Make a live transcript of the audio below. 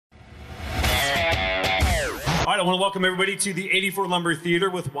I want to welcome everybody to the 84 Lumber Theater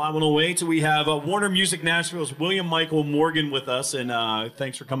with Y108. We have Warner Music Nashville's William Michael Morgan with us, and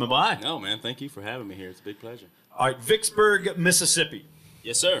thanks for coming by. No, man, thank you for having me here. It's a big pleasure. All right, Vicksburg, Mississippi.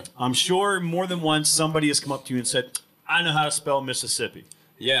 Yes, sir. I'm sure more than once somebody has come up to you and said, I know how to spell Mississippi.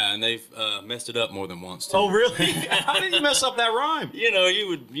 Yeah, and they've messed it up more than once, too. Oh, really? How did you mess up that rhyme? You know,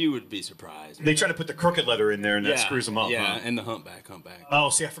 you would be surprised. They try to put the crooked letter in there, and that screws them up. Yeah, huh? and the humpback.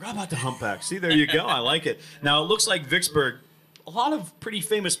 Oh, see, I forgot about the humpback. See, there you go. I like it. Now, it looks like Vicksburg, a lot of pretty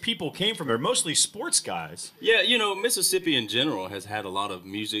famous people came from there, mostly sports guys. Yeah, you know, Mississippi in general has had a lot of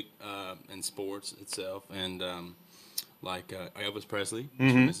music and sports itself, and like Elvis Presley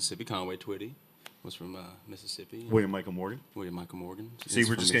was from Mississippi, Conway Twitty was from Mississippi. William Michael Morgan. See,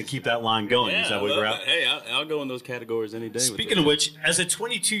 we're just going to keep that line going. Yeah, Is that what we're at? Hey, I'll go in those categories any day. Speaking of which, as a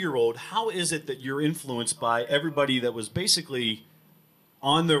 22-year-old, how is it that you're influenced by everybody that was basically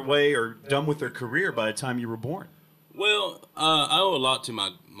on their way or done with their career by the time you were born? Well, I owe a lot to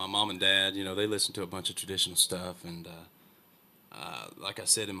my mom and dad. You know, they listen to a bunch of traditional stuff, and like I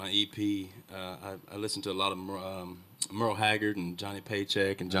said in my EP, I listened to a lot of Merle Haggard and Johnny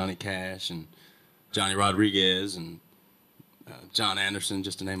Paycheck and Johnny Cash and Johnny Rodriguez and John Anderson,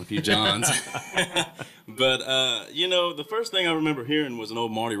 just to name a few Johns. But, you know, the first thing I remember hearing was an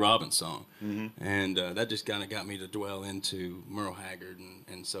old Marty Robbins song. And that just kind of got me to dwell into Merle Haggard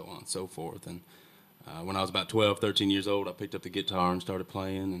and so on and so forth. And when I was about 12, 13 years old, I picked up the guitar and started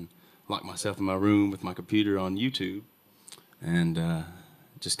playing and locked myself in my room with my computer on YouTube. And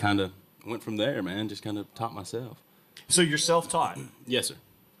just kind of went from there, man, just kind of taught myself. So you're self-taught? Yes, sir.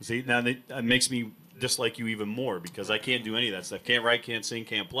 See, now that makes me dislike you even more because I can't do any of that stuff. Can't write, can't sing,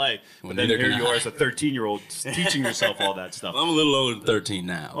 can't play. But then here you are as a 13-year-old teaching yourself all that stuff. I'm a little older than 13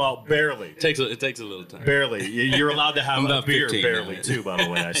 now. Well, barely. It takes a little time. Barely. You're allowed to have a beer barely, too, by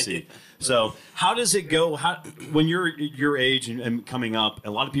the way, I see. So how does it go? When you're your age and coming up, a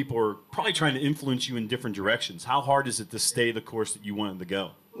lot of people are probably trying to influence you in different directions. How hard is it to stay the course that you wanted to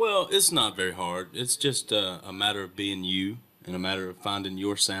go? Well, it's not very hard. It's just a matter of being you and a matter of finding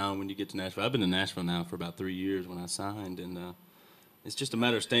your sound when you get to Nashville. I've been in Nashville now for about 3 years when I signed, and it's just a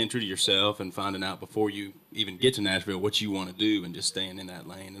matter of staying true to yourself and finding out before you even get to Nashville what you want to do and just staying in that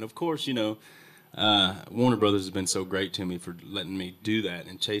lane. And, of course, you know, Warner Brothers has been so great to me for letting me do that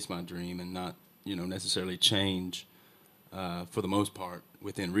and chase my dream and not, you know, necessarily change, for the most part,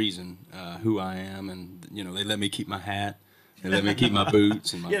 within reason, who I am. And, you know, they let me keep my hat. They let me keep my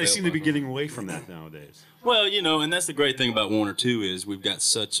boots and my Yeah, they belt seem to be buckle. getting away from that nowadays. Well, you know, and that's the great thing about Warner too is we've got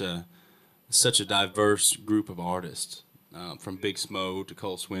such a diverse group of artists, from Big Smo to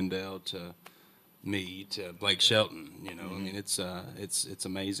Cole Swindell to me to Blake Shelton. You know, I mean, it's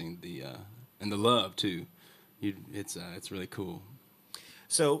amazing and the love too. It's really cool.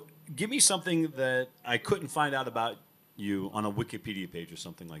 So give me something that I couldn't find out about you on a Wikipedia page or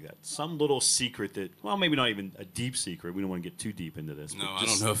something like that. Some little secret that, well, maybe not even a deep secret. We don't want to get too deep into this. No, I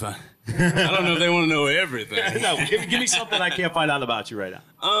don't know if I don't know if they want to know everything. No, give me something I can't find out about you right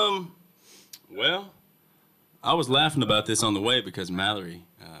now. Well, I was laughing about this on the way because Mallory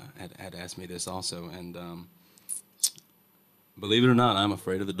had asked me this also, and believe it or not, I'm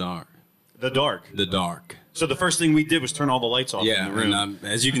afraid of the dark. The dark. The dark. So the first thing we did was turn all the lights off in the room. And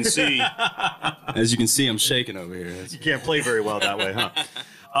as you can see, I'm shaking over here. You can't play very well that way, huh?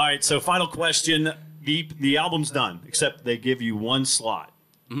 All right, so final question. The album's done, except they give you one slot.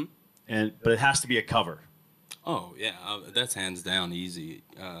 But it has to be a cover. Oh, yeah, that's hands down easy.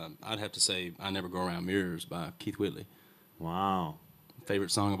 I'd have to say I Never Go Around Mirrors by Keith Whitley. Wow.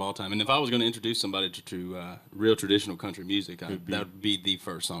 Favorite song of all time. And if I was going to introduce somebody to real traditional country music, that would be the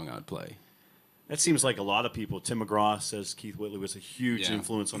first song I'd play. That seems like a lot of people. Tim McGraw says Keith Whitley was a huge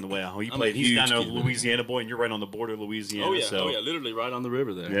influence on the way how he I'm played. a He's huge down a Keith Whitley Louisiana boy, and you're right on the border of Louisiana. Oh, yeah, so. literally right on the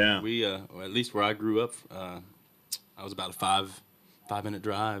river there. Yeah. We, or at least where I grew up, I was about a five-minute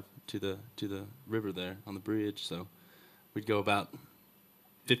drive to the river there on the bridge. So we'd go about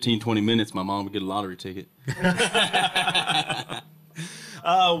 15, 20 minutes. My mom would get a lottery ticket.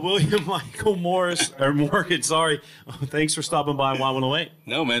 William Michael Morgan, sorry. Thanks for stopping by Y108.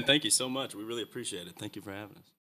 No, man, thank you so much. We really appreciate it. Thank you for having us.